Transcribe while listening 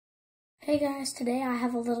Hey guys, today I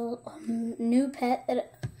have a little new pet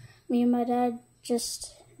that me and my dad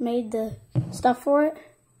just made the stuff for it.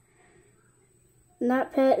 And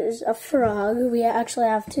that pet is a frog. We actually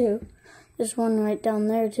have two. There's one right down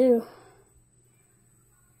there too.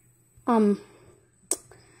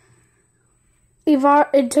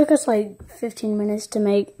 It took us like 15 minutes to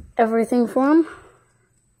make everything for him.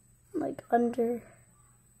 Like under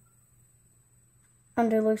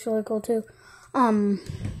looks really cool too.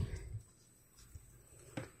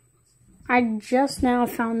 I just now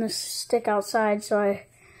found this stick outside, so I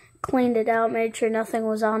cleaned it out, made sure nothing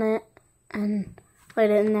was on it, and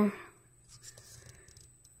laid it in there.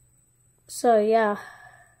 So yeah,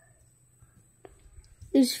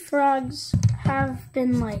 these frogs have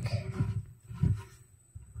been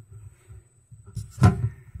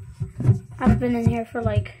I've been in here for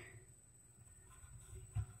like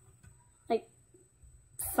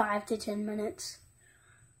 5 to 10 minutes.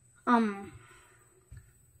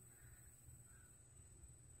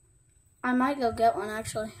 I might go get one,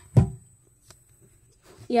 actually.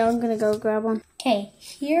 Yeah, I'm gonna go grab one. Okay,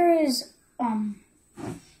 here is one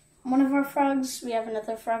of our frogs. We have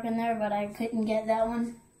another frog in there, but I couldn't get that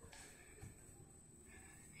one.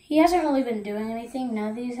 He hasn't really been doing anything. None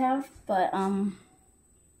of these have, but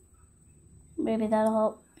maybe that'll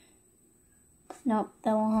help. Nope,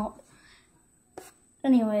 that won't help.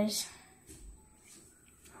 Anyways,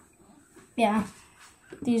 yeah,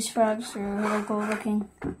 these frogs are really cool looking.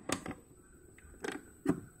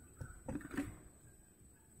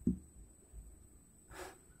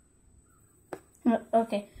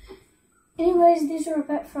 Okay. Anyways, these are our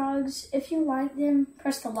pet frogs. If you like them,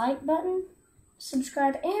 press the like button,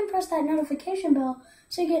 subscribe, and press that notification bell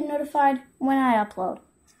so you get notified when I upload.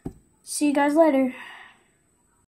 See you guys later.